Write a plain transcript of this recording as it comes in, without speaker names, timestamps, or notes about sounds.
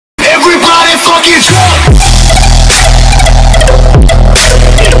get drunk.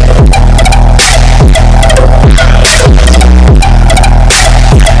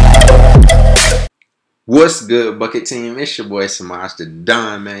 What's good, Bucket Team? It's your boy Samaj the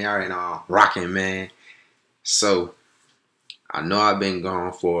Don, man. Y'all already know I'm rocking, man. So, I know I've been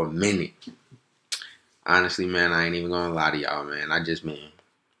gone for a minute. Honestly, man, I ain't even gonna lie to y'all, man. I just been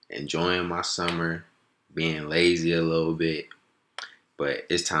enjoying my summer, being lazy a little bit. But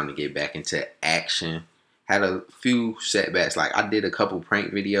it's time to get back into action. Had a few setbacks. Like, I did a couple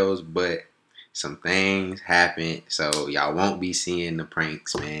prank videos, but some things happened. So, y'all won't be seeing the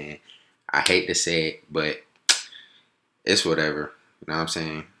pranks, man. I hate to say it, but it's whatever. You know what I'm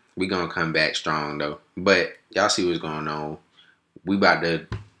saying? We gonna come back strong, though. But y'all see what's going on. We about to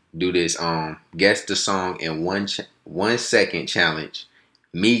do this guess the song in 1 second challenge,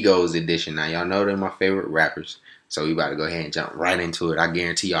 MIGOS edition. Now, y'all know they're my favorite rappers. So we about to go ahead and jump right into it. I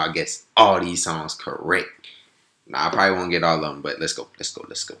guarantee y'all guess all these songs correct. Now, I probably won't get all of them, but let's go. Let's go.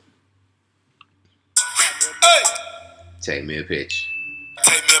 Let's go. Hey. Take me a pitch.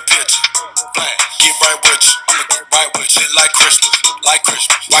 Take me a pitch. Get right with you. I'ma get right with you. Like Christmas. Like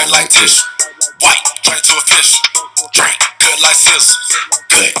Christmas. White like tissue. White. Drink to a fish. Drink. Good like scissors.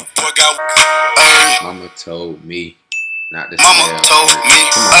 Good. Boy got. Mama told me not to Mama told me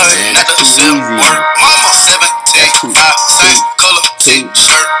not to sell word. Mama 17, 5, same color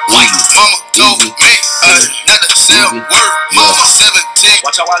t-shirt, white. Mama told me not to sell word. Mama 17.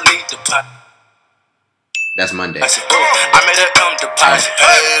 Watch how I lead the pot. That's Monday. I made an M deposit.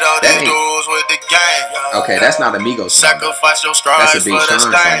 Paid all these dudes with the gang. Okay, that's not a MIGOS song. Sacrifice your strides That's a Big for the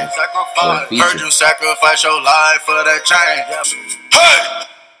Sean stain. song. Heard you sacrifice your life for that chain. Hey!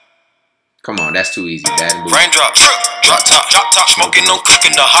 Come on, that's too easy. Bad and blue. Raindrop, drop top, smoking, no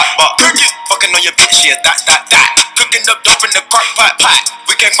cooking the hot pot. Fucking on your bitch, yeah, that. Cooking up dope in the crock pot.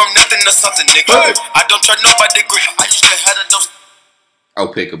 We came from nothing to something, nigga. Hey. I don't try nobody grip. I used to have a dose. Oh,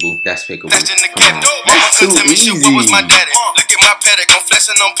 Pickaboo. That's Pickaboo. That's in the Come on. That's too easy. What was my daddy? Look at my paddock, I'm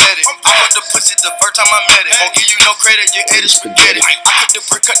flexing on petty. I put the pussy the first time I met it. Won't give you no credit, you ate it spaghetti. I cut the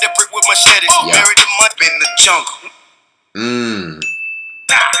brick with machete. Buried the mud in the jungle.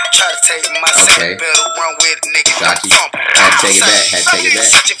 Try to take my Okay. better run with it, nigga. Had to take it back.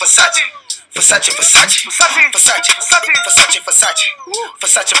 Versace.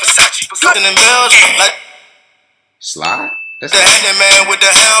 Cooking in Belgium like Slide? That's the handyman with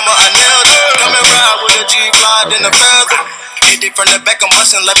the hammer. I nailed it. Come and ride with a G-Glide in the feather. Hit it from the back, I'm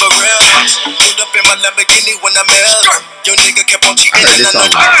bustin' like a real. Pulled up in my Lamborghini when I met her. Your nigga kept on cheating. I heard this song.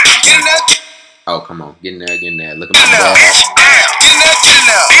 Get in there. Oh, come on. Get in there. Look at my ball. Bitch down. Get in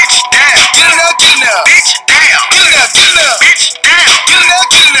there. Bitch down. Get in there. Bitch down. Get in there. Bitch down.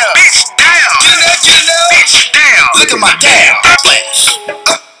 Get in there. Bitch down. Get in there. Bitch down. Look at my damn.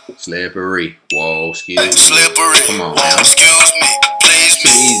 Slippery. Whoa, excuse me. Slippery. Come on, Whoa, man. excuse me. Please me.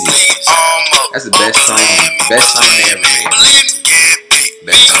 Easy. Please. That's the best song. Best song they ever made. Believe me. Get beat.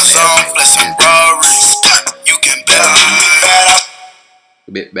 Best song they ever made. You can bet on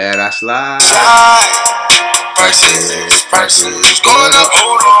A bit bad, I slide. Prices going up.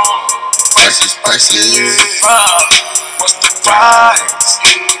 Hold on. Prices.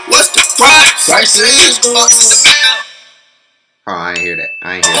 What's the price? Prices going up. Oh, I ain't hear that.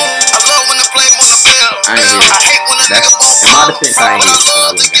 I love when the flame on the bell. I ain't hear that. I hate when a nigga won't In my defense, I ain't hear that.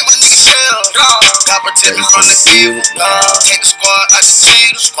 love to give a nigga shell. Got pretending on the field. Take a squad, I see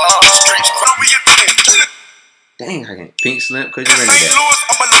the squad. Straight squad, we get paid. Dang, I can't. Pink slip, cause you ready St. that. Louis,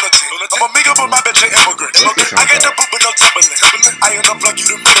 I'm a lunatic. I'm a nigga, but my bitch ain't immigrant. I get the boot, but no Timberland. I ain't gonna plug you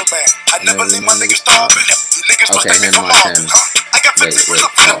the middleman. I never leave my niggas starving. You niggas must Okay, think Hannah I'm Montana. I got 50 with a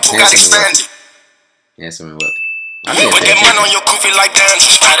Bugatti expanded. Handsome and wealthy. Put that money on your goofy like damn.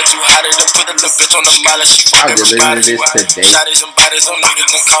 Attitude hotter than put a little bitch on the mileage. She fuck everybody. Shotties and bodies on niggas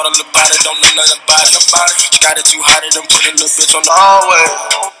and caught a little body. Don't know nothing about it. Attitude hotter than put a little bitch on the hallway.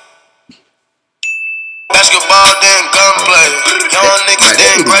 Basketball, then gunplay. Young niggas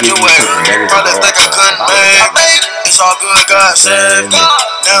didn't graduate. Probably think I couldn't make. It's all good, God saved me.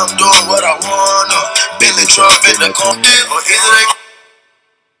 Now I'm doing what I wanna. Billy Trump in the corner. Or either they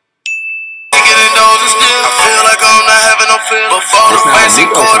getting those and still. I feel like I'm not having no feeling. Before the fancy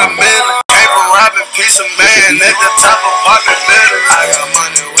 $250,000. Came from robbing piece of man at the top of pocket middle. I got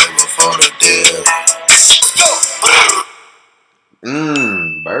money way before the deal.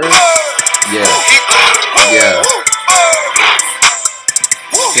 Bird. Yeah.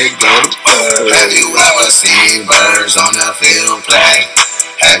 Big bird. Have you ever seen birds on the field play?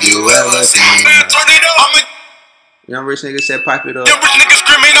 Have you ever seen? Young rich nigga said pipe it up. Young rich nigga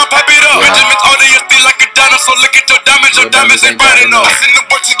screaming, I'll pipe it up. Benjamin's audience feel like a dinosaur. Look at your diamonds ain't bright enough. In the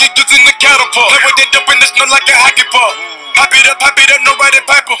works, you get in the catapult. Play with that dope in the snow like a hockey puck. Pop it up, nobody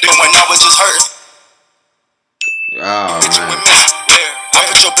pipe up. Then when I was just hurting. Oh, man. I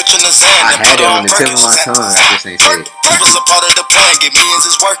put your bitch in the sand. I had it on the tip of my tongue. I just ain't say it. This was a part of the plan. Get millions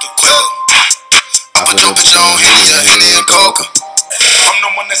is working. I put your bitch on Henny and Coca. I'm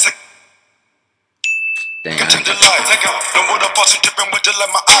the one that's like. Damn. Change the light. Take out. Don't want to fall, she dripping with just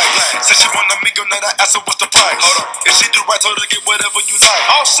like my eye. Said she want a MIGOS, now I asked her what's the price. Hold on. If she do right, told her get whatever you like.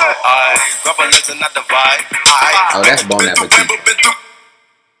 Oh shit. I grab a lens and not divide. Oh, that's Bon Appetit.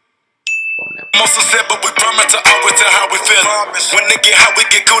 Most of said, but we promise to always tell how we feel. When they get hot, we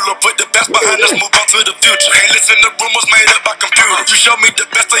get cooler. Put the best behind us, move on to the future. Ain't listen to rumors made up by computer. You show me the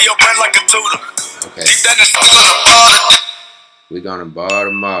best of your brain like a tutor. Okay. Deep down inside, I'm gonna ball it. We gonna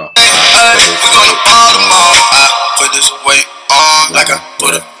bar them all. We gonna ball them all. I put this weight on like I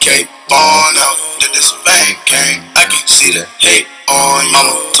put a cape on. Now that this fame came, I can see the hate on you.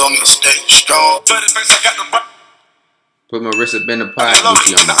 Mama told me to stay strong. Tell the face I got the right. Put my wrist up in the pot.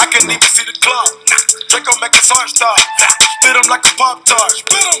 I can't even see the clock. Draco make a heart stop. Spit him like a Pop Tart.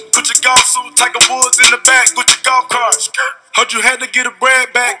 Put your golf suit, Tiger Woods in the back. Put your golf carts. Heard you had to get a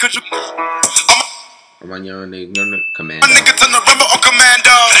bread back. Cause you. I'm on your nigga, commando. My niggas in the rubber on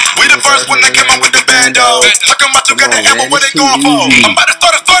commando. We the first one that came out with the bando. Talking about you got the ammo, what they going for? I'm about to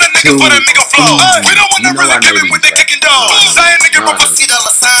start a nigga for that MIGOS flow. We don't want to really come in with the kicking doors. Same nigga from $50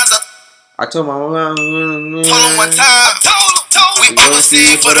 signs up. I told my mom. Told him one time. We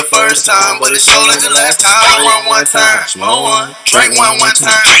overseas for the first time, but it's so like the last time. Run one time, smoke one, drink one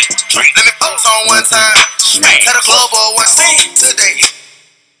time. Let me focus on one time. At a club or one scene today.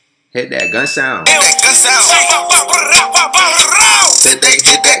 Hit that gun sound. Hit that gun sound. Today,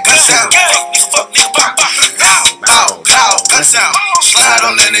 hit that gun sound. Bow, gun sound. Slide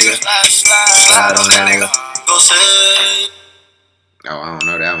on that nigga. Slide on that nigga. Go say. Oh, I don't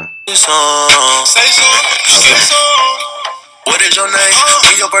know that one. Say so. Say so. What is your name?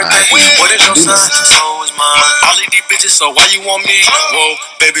 When your birthday? What is your sign? So is mine. All of these bitches, so why you want me? Whoa,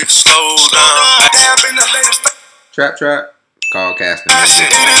 baby, slow down. Damn, in the latest. Trap. Call casting.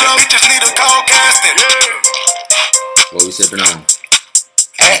 Bitches need a call casting. What we sipping on?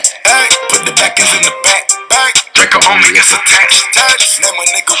 Hey, put the back ends in the back. Draco on me gets attached. Name a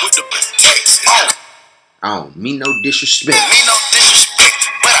nigga with the text. I don't mean no disrespect. Mean no disrespect,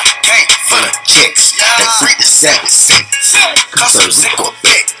 but I came for the chicks. They freak the sex. Custom Zico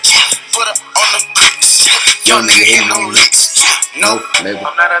back. Put her on the bricks. Young nigga hitting on licks. No,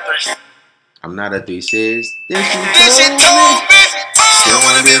 I'm not a 3-6. This shit told me. She don't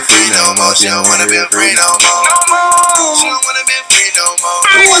wanna be free no more. She don't wanna be free no more. She don't wanna be free no more.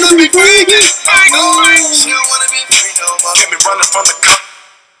 She wanna be free. She don't wanna be free no more. Get me running from the car.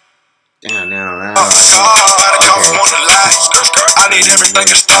 Damn. I need everything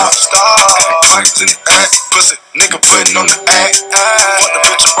to stop. Pockets in the act. Pussy nigga putting on the act. Fuck the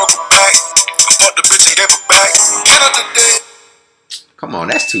bitch and broke her back. Fuck the bitch and gave her back. Get out the day. Come on,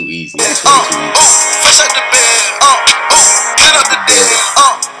 that's too easy. That's way too easy. Fresh out the bed. Get out the dead.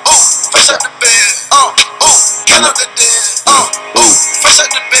 Fresh out the bed. Get out the dead. Fresh out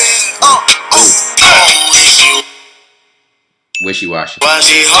the bed. Wishy-washy.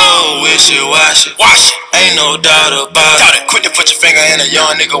 Washy ho, wishy-washy. Ain't no doubt about it. Quit to put your finger in a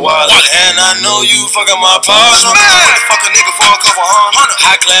young nigga wallet. And I know you fucking my partner. Fuck a nigga for a couple hundred.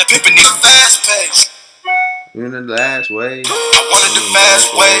 High class pimpin' need fast pace. You in the last wave. I wanted the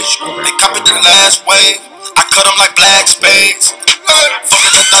fast wave. They copied the last wave. I cut them like black spades.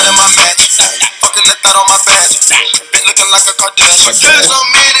 Fucking that thought in my match. Fucking that thought on my badge. Bitch looking like a Kardashian. There's so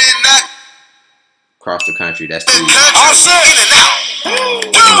many not. Across the country, that's too easy. All set. In and out.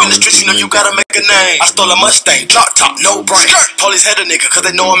 When you in the streets, you know you gotta make a name. I stole a Mustang, drop top, no brain. Police had a nigga, cause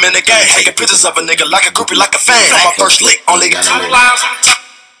they know I'm in the game. Taking pictures of a nigga like a groupie, like a fan. On my first lick, only got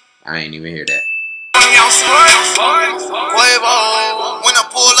I ain't even hear that. When I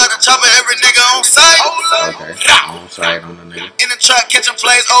pull like a chopper, every nigga on sight. Okay, on site on the nigga. In the track, catching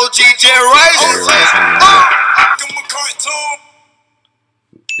plays, OG Jerry Rice.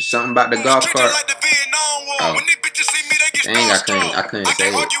 Something about the golf cart. Oh. Dang, I couldn't say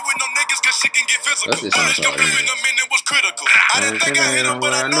it. What's this song called?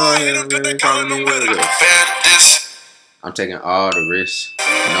 I'm taking all the risks.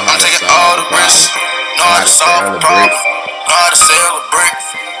 I'm taking all the risks. Know how to solve a problem. Know how to celebrate.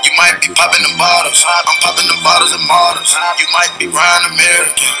 You might be popping the bottles. I'm popping the bottles and models. You might be riding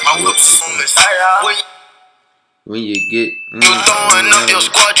American. My whip's when you get throwing up your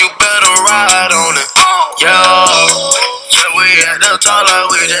squad, you better ride on it. Yo, yeah, we at the top like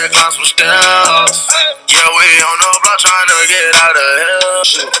we just climbed some stairs. Yeah, we on the block trying to get out of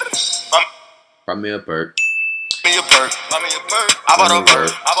here. My Buy me a perk. Me a perk, buy me a perk. I bought a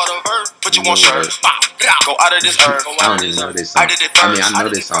verb, put you on shirt. Go out of this earth. I don't even know this song. I mean, I know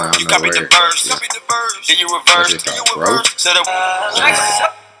this song. I don't know the words. Then you reverse. What's it called? Bro?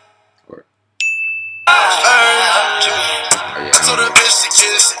 So the bitch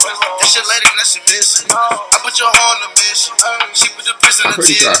exists. That shit lady, that shit missing. I put your heart on the mission. She put the piss in the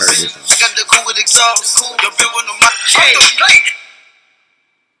tears. She got the cool with exhaust. Your bitch with no mic.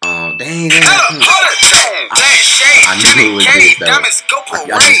 Dang, I knew it was this though.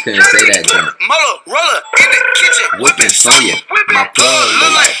 I just couldn't say that jump. Whipping Sonya, my plug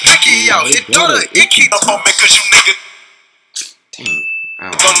look like Pacquiao. His daughter, it keep up on me cause you nigga. Dang,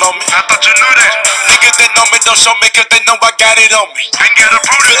 I don't know me. I thought you knew that. Niggas that know me don't show me cause they know I got it on me. Ain't get a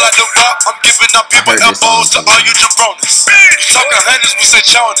bruise. Feel like the rock, I'm giving up people elbows to all you jabronis. You talking hundreds, we say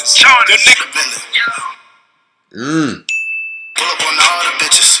Jonas. Your nigga Billy. Pull up on all the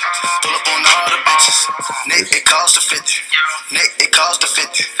bitches. Pull up on all the bitches. Nick, it cost a 50. Nick, it cost a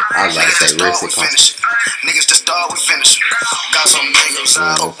 50. I was about to say, race it cost. Niggas to start, we finish. Got some niggas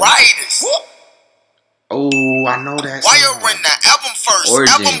out of riders. Oh, I know that. Why you run the album first?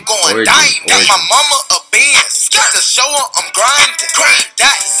 Album going dying. Got my mama a Benz. Got to show her I'm grinding. Green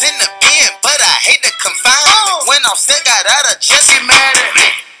dots in the pen, but I hate the confinement. When I'm sick, got out of just get mad at me.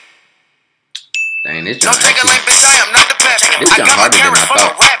 Dang, this don't take a lane, bitch, I am not the best. This jump harder than I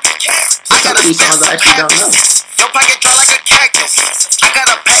thought. Some of these songs I actually don't know. Your pocket dry like a cactus. I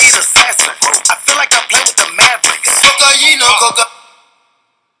gotta pay the assassin. I feel like I play with the Mavericks. Cocaine, cocaine.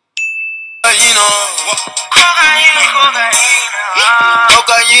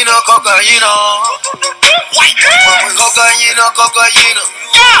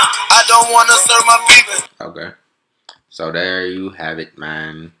 I don't wanna serve my people. Okay. So there you have it,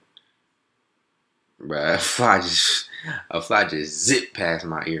 man. Bruh, a fly just zipped past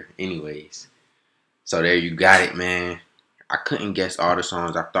my ear. Anyways. So there you got it, man. I couldn't guess all the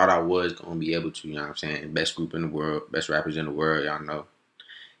songs. I thought I was going to be able to, you know what I'm saying? Best group in the world, best rappers in the world, y'all know.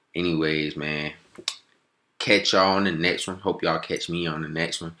 Anyways, man. Catch y'all on the next one. Hope y'all catch me on the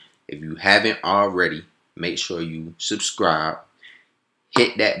next one. If you haven't already, make sure you subscribe.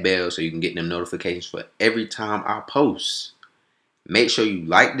 Hit that bell so you can get them notifications for every time I post. Make sure you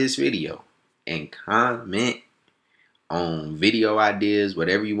like this video and comment on video ideas,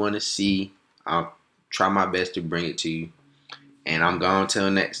 whatever you want to see. I'll try my best to bring it to you. And I'm gone till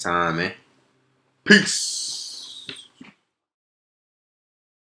next time, man. Peace.